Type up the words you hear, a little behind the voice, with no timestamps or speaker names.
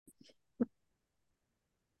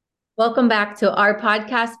Welcome back to our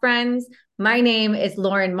podcast, friends. My name is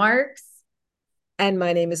Lauren Marks. And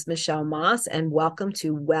my name is Michelle Moss, and welcome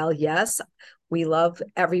to Well, Yes. We love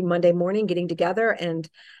every Monday morning getting together and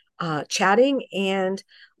chatting. And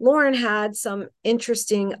Lauren had some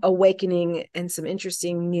interesting awakening and some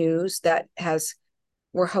interesting news that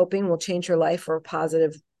we're hoping will change her life for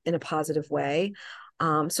in a positive way.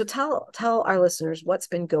 So tell our listeners what's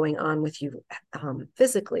been going on with you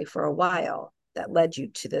physically for a while that led you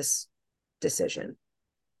to this decision.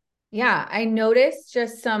 Yeah, I noticed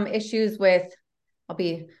just some issues with, I'll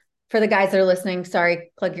be for the guys that are listening,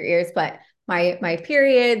 sorry, plug your ears, but my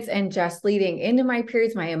periods and just leading into my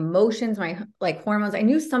periods, my emotions, my like hormones. I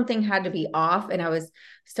knew something had to be off and I was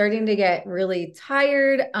starting to get really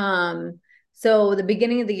tired. So the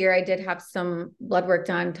beginning of the year, I did have some blood work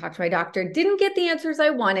done, talked to my doctor, didn't get the answers I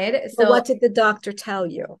wanted. Well, So what did the doctor tell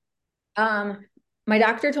you? Um, my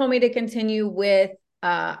doctor told me to continue with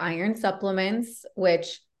iron supplements,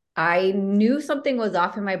 which I knew something was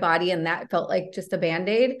off in my body, and that felt like just a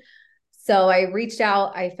band-aid. So I reached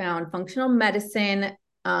out, I found functional medicine,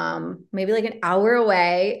 maybe like an hour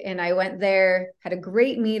away, and I went there, had a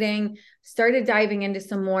great meeting, started diving into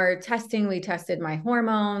some more testing. We tested my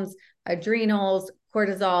hormones, adrenals,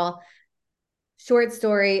 cortisol. Short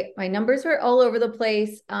story, my numbers were all over the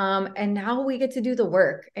place. And now we get to do the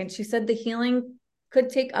work. And she said the healing could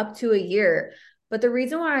take up to a year. But the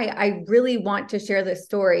reason why I really want to share this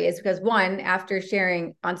story is because, one, after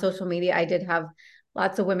sharing on social media, I did have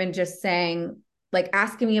lots of women just saying, like,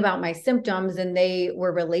 asking me about my symptoms, and they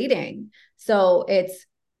were relating. So it's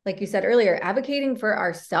like you said earlier, advocating for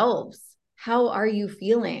ourselves. How are you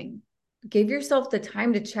feeling? Give yourself the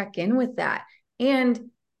time to check in with that. And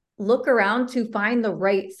look around to find the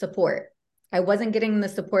right support. I wasn't getting the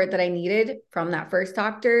support that I needed from that first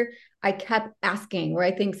doctor. I kept asking, where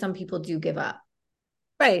I think some people do give up.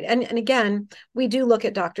 Right. And again, we do look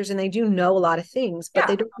at doctors and they do know a lot of things, but Yeah.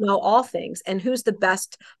 they don't know all things. And who's the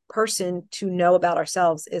best person to know about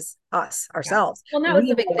ourselves is us, Yeah. ourselves. Well, that was We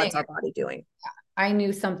the know big thing. what's our body doing. I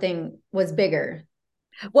knew something was bigger.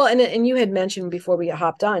 Well, and you had mentioned before we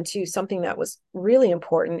hopped on too, something that was really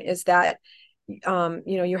important is that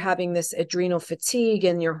you're having this adrenal fatigue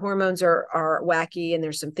and your hormones are wacky and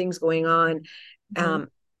there's some things going on. Mhm.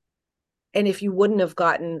 Um, and if you wouldn't have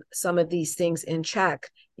gotten some of these things in check,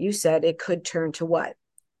 you said it could turn to what?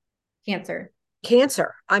 Cancer.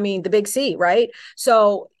 Cancer. I mean, the big C, right?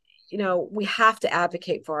 So, we have to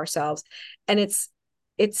advocate for ourselves. And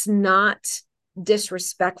it's not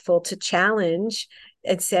disrespectful to challenge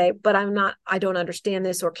and say, but I don't understand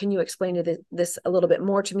this, or can you explain this a little bit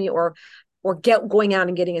more to me, or going out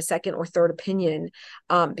and getting a second or third opinion,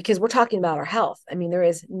 because we're talking about our health. I mean, there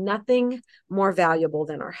is nothing more valuable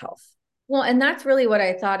than our health. Well, and that's really what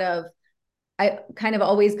I thought of. I kind of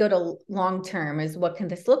always go to long term is what can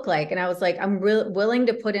this look like? And I was like, I'm willing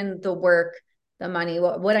to put in the work, the money,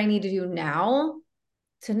 what I need to do now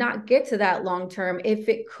to not get to that long term if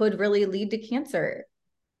it could really lead to cancer.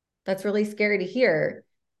 That's really scary to hear.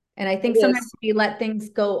 And I It think sometimes is. if you let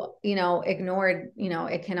things go, ignored,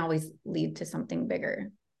 it can always lead to something bigger.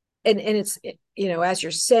 And it's, as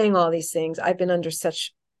you're saying all these things, I've been under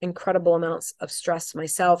such incredible amounts of stress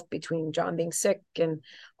myself between John being sick and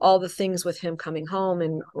all the things with him coming home,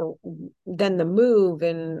 and then the move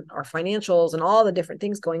and our financials and all the different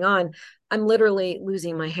things going on. I'm literally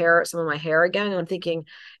losing some of my hair again. And I'm thinking,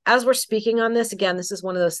 as we're speaking on this again, this is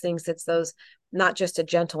one of those things that's those, not just a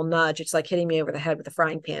gentle nudge, it's like hitting me over the head with a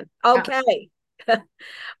frying pan. Yeah. Okay.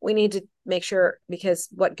 We need to make sure, because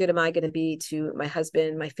what good am I going to be to my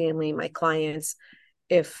husband, my family, my clients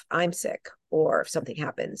if I'm sick or if something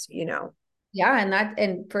happens? Yeah.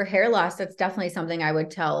 And for hair loss, that's definitely something I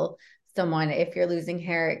would tell someone. If you're losing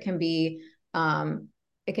hair, um,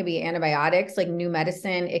 it can be antibiotics, like new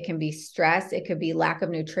medicine. It can be stress. It could be lack of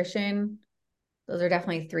nutrition. Those are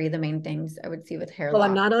definitely three of the main things I would see with hair Well,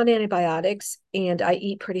 I'm loss. not on antibiotics and I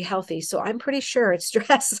eat pretty healthy. So I'm pretty sure it's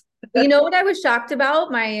stress. You know what I was shocked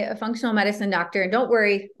about? My functional medicine doctor, and don't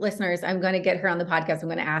worry, listeners, I'm going to get her on the podcast. I'm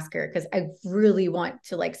going to ask her because I really want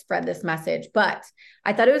to like spread this message. But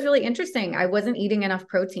I thought it was really interesting. I wasn't eating enough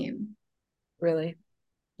protein. Really.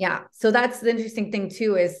 Yeah. So that's the interesting thing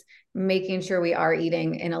too, is making sure we are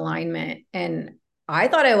eating in alignment. And I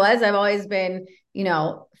thought I was. I've always been,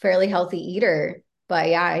 fairly healthy eater, but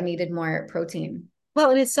yeah, I needed more protein. Well,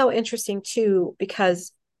 and it's so interesting too,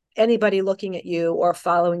 because anybody looking at you or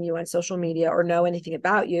following you on social media or know anything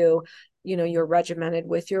about you, you're regimented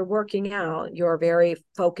with your working out. You're very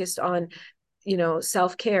focused on,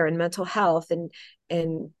 self-care and mental health,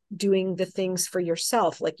 and doing the things for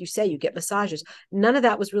yourself. Like you say, you get massages. None of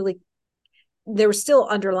that was really there were still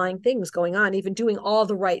underlying things going on, even doing all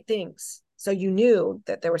the right things. So you knew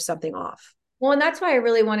that there was something off. Well, and that's why I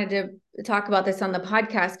really wanted to talk about this on the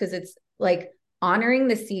podcast, because it's like honoring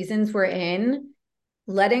the seasons we're in,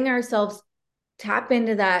 letting ourselves tap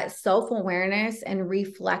into that self-awareness and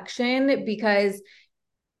reflection, because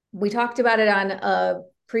we talked about it on a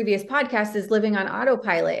previous podcast, is living on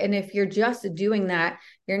autopilot. And if you're just doing that,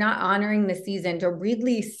 you're not honoring the season to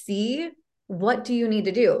really see what do you need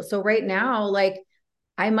to do. So right now, like,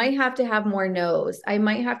 I might have to have more no's. I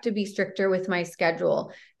might have to be stricter with my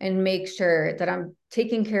schedule and make sure that I'm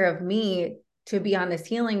taking care of me to be on this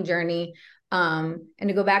healing journey. And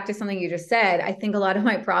to go back to something you just said, I think a lot of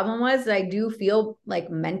my problem was that I do feel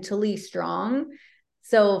like mentally strong.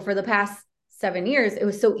 So for the past 7 years, it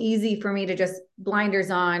was so easy for me to just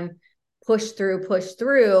blinders on, push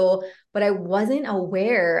through, but I wasn't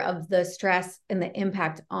aware of the stress and the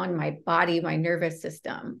impact on my body, my nervous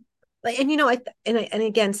system. And and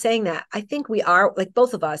again, saying that, I think we are, like,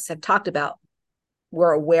 both of us have talked about,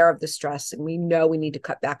 we're aware of the stress and we know we need to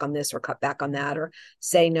cut back on this or cut back on that or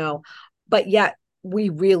say no, but yet we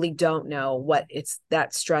really don't know what it's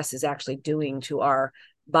that stress is actually doing to our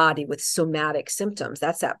body with somatic symptoms.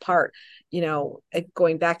 That's that part,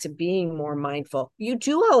 going back to being more mindful. You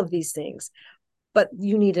do all of these things, but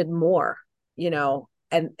you needed more, and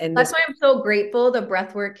That's this. why I'm so grateful the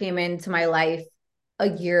breath work came into my life a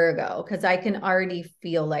year ago, because I can already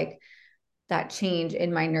feel like that change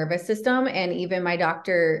in my nervous system. And even my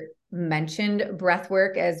doctor mentioned breath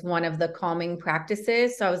work as one of the calming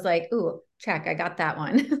practices. So I was like, ooh, check, I got that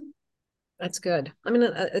one. That's good. I mean,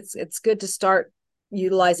 it's good to start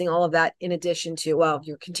utilizing all of that in addition to, well,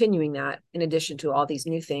 you're continuing that in addition to all these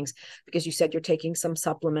new things, because you said you're taking some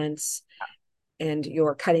supplements and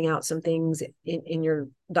you're cutting out some things in your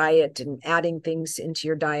diet and adding things into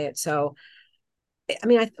your diet. So, I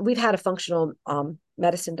mean, we've had a functional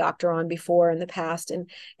medicine doctor on before in the past, and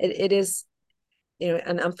it is,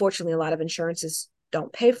 and unfortunately, a lot of insurances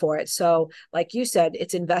don't pay for it. So, like you said,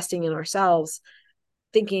 it's investing in ourselves,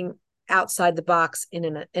 thinking outside the box in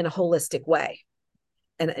a holistic way.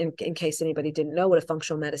 And in case anybody didn't know what a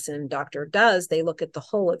functional medicine doctor does, they look at the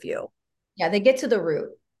whole of you. Yeah, they get to the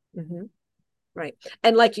root. Mm-hmm. Right.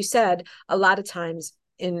 And like you said, a lot of times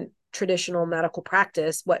in traditional medical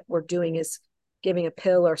practice, what we're doing is giving a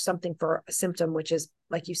pill or something for a symptom, which is,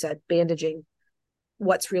 like you said, bandaging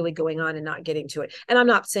what's really going on and not getting to it. And I'm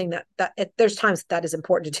not saying there's times that is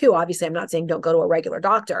important to do. Obviously, I'm not saying don't go to a regular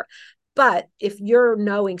doctor. But if you're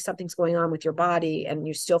knowing something's going on with your body and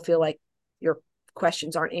you still feel like your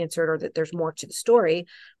questions aren't answered or that there's more to the story,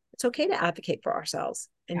 it's okay to advocate for ourselves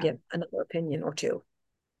and Yeah. get another opinion or two.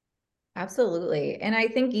 Absolutely. And I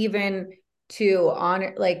think even to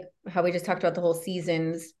honor, like how we just talked about the whole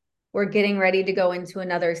seasons, we're getting ready to go into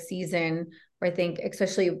another season where I think,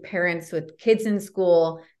 especially parents with kids in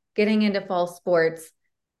school, getting into fall sports,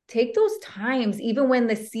 take those times, even when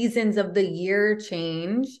the seasons of the year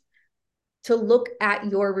change, to look at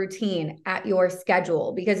your routine, at your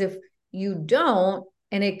schedule. Because if you don't,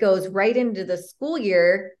 and it goes right into the school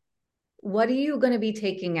year, what are you going to be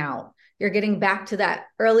taking out? You're getting back to that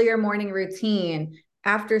earlier morning routine,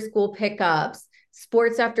 after school pickups,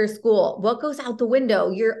 sports after school. What goes out the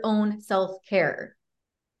window? Your own self care.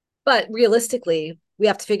 But realistically, we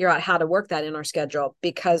have to figure out how to work that in our schedule,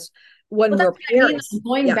 because Well, when that's we're what I mean. parents,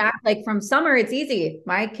 Going yeah. back, like from summer, it's easy.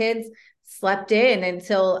 My kids slept in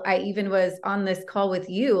until I even was on this call with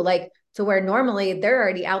you, like to where normally they're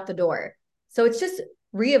already out the door. So it's just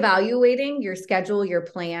reevaluating your schedule, your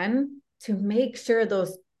plan to make sure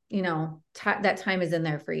those, that time is in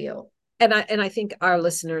there for you. And I think our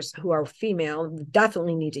listeners who are female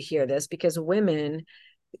definitely need to hear this, because women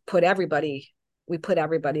put everybody we put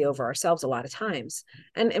everybody over ourselves a lot of times.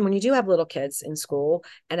 And when you do have little kids in school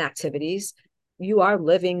and activities, you are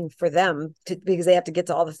living for them because they have to get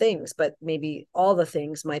to all the things, but maybe all the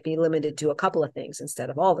things might be limited to a couple of things instead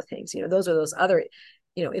of all the things. Those are those other,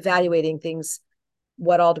 evaluating things.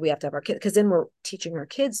 What all do we have to have our kids? Because then we're teaching our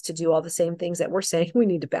kids to do all the same things that we're saying we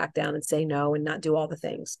need to back down and say no and not do all the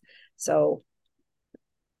things. So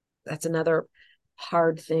that's another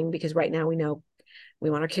hard thing, because right now we know we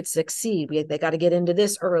want our kids to succeed. They got to get into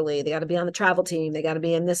this early. They got to be on the travel team. They got to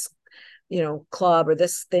be in this, club or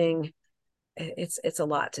this thing. It's a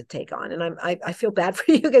lot to take on, and I feel bad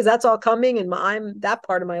for you, because that's all coming, and I'm that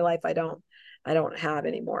part of my life I don't have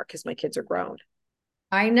anymore because my kids are grown.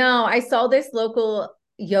 I know. I saw this local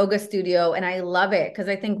yoga studio and I love it because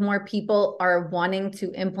I think more people are wanting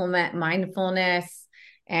to implement mindfulness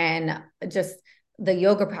and just the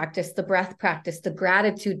yoga practice, the breath practice, the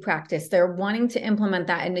gratitude practice. They're wanting to implement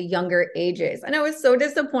that in the younger ages. And I was so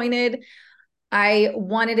disappointed I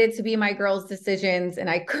wanted it to be my girls' decisions and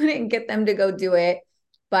I couldn't get them to go do it.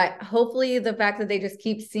 But hopefully, the fact that they just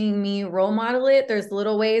keep seeing me role model it, there's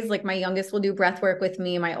little ways like my youngest will do breath work with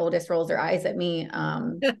me. My oldest rolls her eyes at me.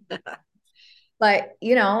 But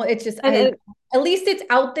it's just, And at least it's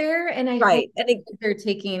out there and I hope right. And they're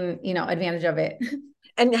taking, advantage of it.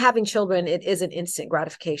 having children, it is an instant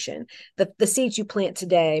gratification. The seeds you plant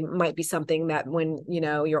today might be something that when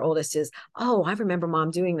your oldest is, oh, I remember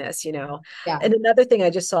mom doing this. Yeah. And another thing I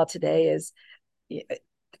just saw today is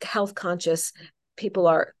health conscious people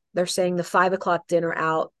they're saying the 5 o'clock dinner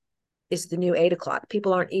out is the new 8 o'clock.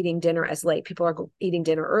 People aren't eating dinner as late. People are eating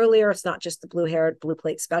dinner earlier. It's not just the blue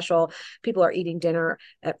plate special. People are eating dinner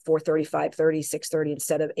at 4:30, 5:30, 6:30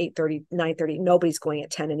 instead of 8:30, 9:30. Nobody's going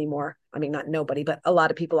at 10 anymore. I mean, not nobody, but a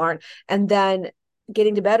lot of people aren't. And then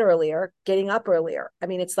getting to bed earlier, getting up earlier. I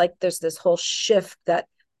mean, it's like there's this whole shift that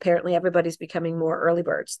apparently everybody's becoming more early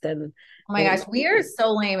birds than Oh my than it gosh, used to we are be.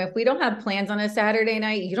 so lame. If we don't have plans on a Saturday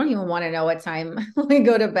night, you don't even want to know what time we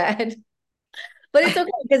go to bed. But it's okay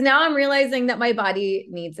because now I'm realizing that my body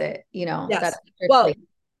needs it, that Yes. extra Well, sleep.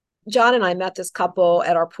 John and I met this couple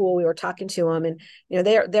at our pool. We were talking to them, and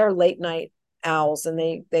they're late night owls, and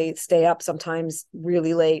they stay up sometimes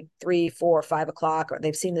really late, 3, 4, 5 o'clock, or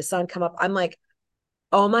they've seen the sun come up. I'm like,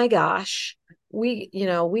 oh my gosh, we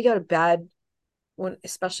go to bed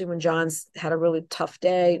especially when John's had a really tough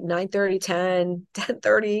day, 9:30,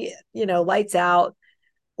 10:30, lights out,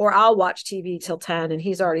 or I'll watch TV till 10, and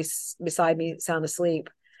he's already beside me, sound asleep.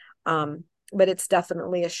 Um, but it's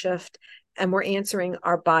definitely a shift, and we're answering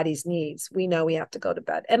our body's needs. We know we have to go to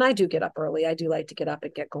bed, and I do get up early. I do like to get up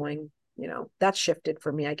and get going. That's shifted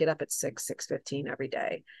for me. I get up at 6:15 every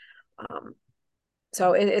day. Um,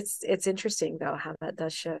 so it's interesting though how that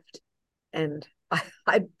does shift, and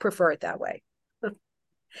I prefer it that way.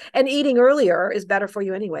 And eating earlier is better for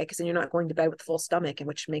you anyway, because then you're not going to bed with full stomach, and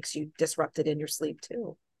which makes you disrupted in your sleep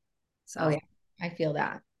too. Oh yeah, So I feel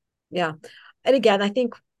that. yeah. And again, I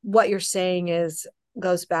think what you're saying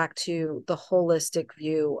goes back to the holistic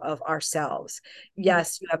view of ourselves. Mhm.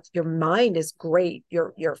 Yes, your mind is great.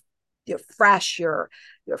 You're fresh, you're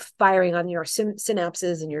firing on your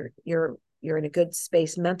synapses, and you're in a good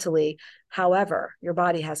space mentally. However, your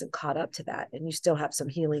body hasn't caught up to that, and you still have some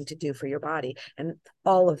healing to do for your body. And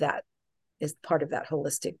all of that is part of that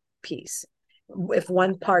holistic piece. If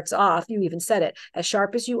one part's off, you even said it, as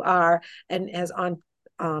sharp as you are and as on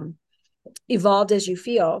um, evolved as you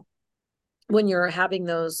feel, when you're having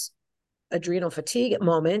those adrenal fatigue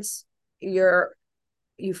moments,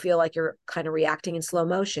 you feel like you're kind of reacting in slow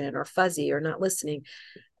motion or fuzzy or not listening.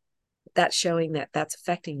 That's showing that that's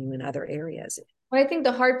affecting you in other areas. What I think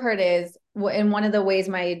the hard part is, and one of the ways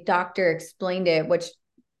my doctor explained it, which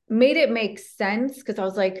made it make sense, because I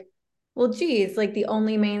was like, well, geez, like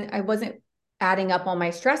I wasn't adding up all my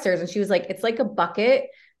stressors. And she was like, it's like a bucket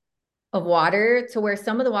of water to where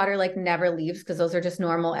some of the water like never leaves because those are just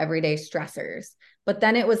normal everyday stressors. But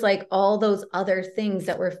then it was like all those other things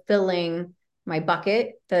that were filling my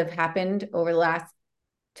bucket that have happened over the last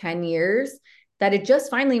 10 years that it just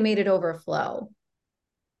finally made it overflow.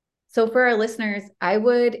 So for our listeners, I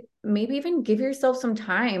would maybe even give yourself some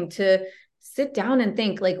time to sit down and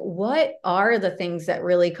think like, what are the things that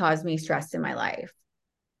really cause me stress in my life?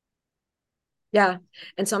 Yeah.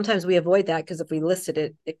 And sometimes we avoid that because if we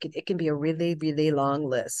listed it can be a really, really long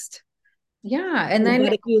list. Yeah. And then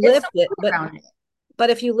But if you get list some it, food around it. but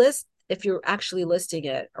if you're actually listing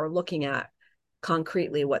it or looking at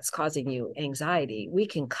concretely what's causing you anxiety, we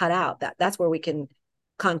can cut out that's where we can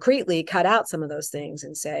concretely cut out some of those things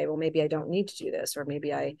and say, well, maybe I don't need to do this, or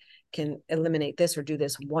maybe I can eliminate this or do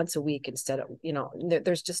this once a week instead of,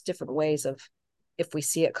 there's just different ways of, if we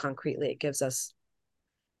see it concretely, it gives us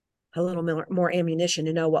a little more ammunition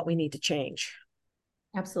to know what we need to change.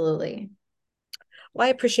 Absolutely. Well,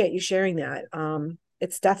 I appreciate you sharing that.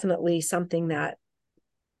 It's definitely something that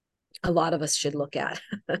a lot of us should look at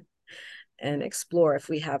and explore. If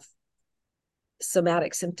we have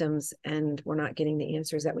somatic symptoms and we're not getting the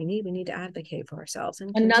answers that we need to advocate for ourselves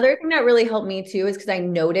and continue. Another thing that really helped me too is because I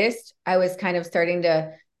noticed I was kind of starting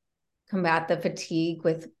to combat the fatigue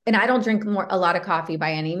with, and I don't drink a lot of coffee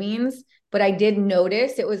by any means, but I did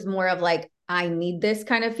notice it was more of like, I need this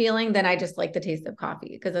kind of feeling than I just like the taste of coffee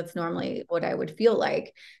because that's normally what I would feel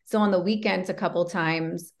like. So on the weekends, a couple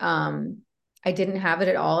times, I didn't have it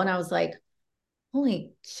at all. And I was like,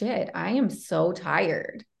 holy shit, I am so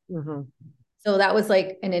tired. Mm-hmm. So that was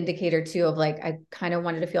like an indicator too of like, I kind of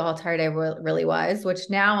wanted to feel how tired I really was, which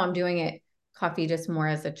now I'm doing it coffee just more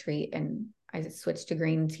as a treat. And I switched to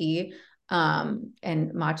green tea. and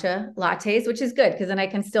matcha lattes, which is good because then I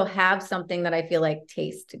can still have something that I feel like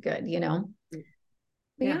tastes good, you know? But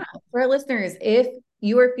Yeah. yeah, for our listeners, if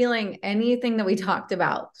you are feeling anything that we talked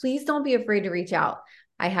about, please don't be afraid to reach out.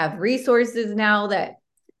 I have resources now that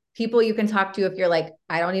people you can talk to if you're like,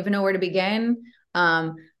 I don't even know where to begin.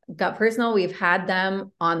 Gut Personal, we've had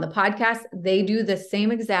them on the podcast. They do the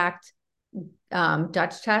same exact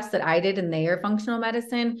Dutch test that I did in their functional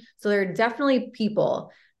medicine. So there are definitely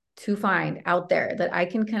people to find out there that I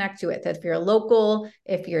can connect you with. If you're local,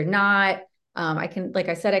 if you're not, I can, like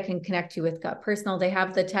I said, I can connect you with Gut Personal. They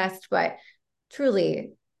have the test, but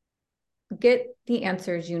truly get the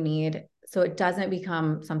answers you need so it doesn't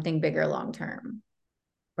become something bigger long term.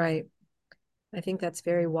 Right. I think that's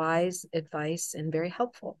very wise advice and very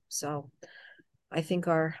helpful. So I think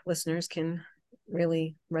our listeners can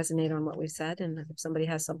really resonate on what we've said. And if somebody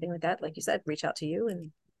has something like that, like you said, reach out to you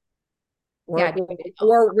and Yeah.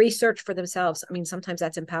 or research for themselves. I mean, sometimes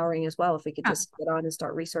that's empowering as well. If we could just get on and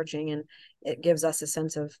start researching, and it gives us a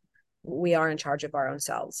sense of we are in charge of our own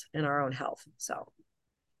selves and our own health. So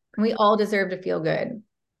We all deserve to feel good.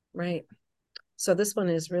 right. So this one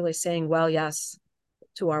is really saying, well, yes,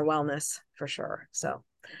 to our wellness for sure. So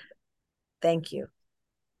thank you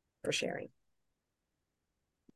for sharing.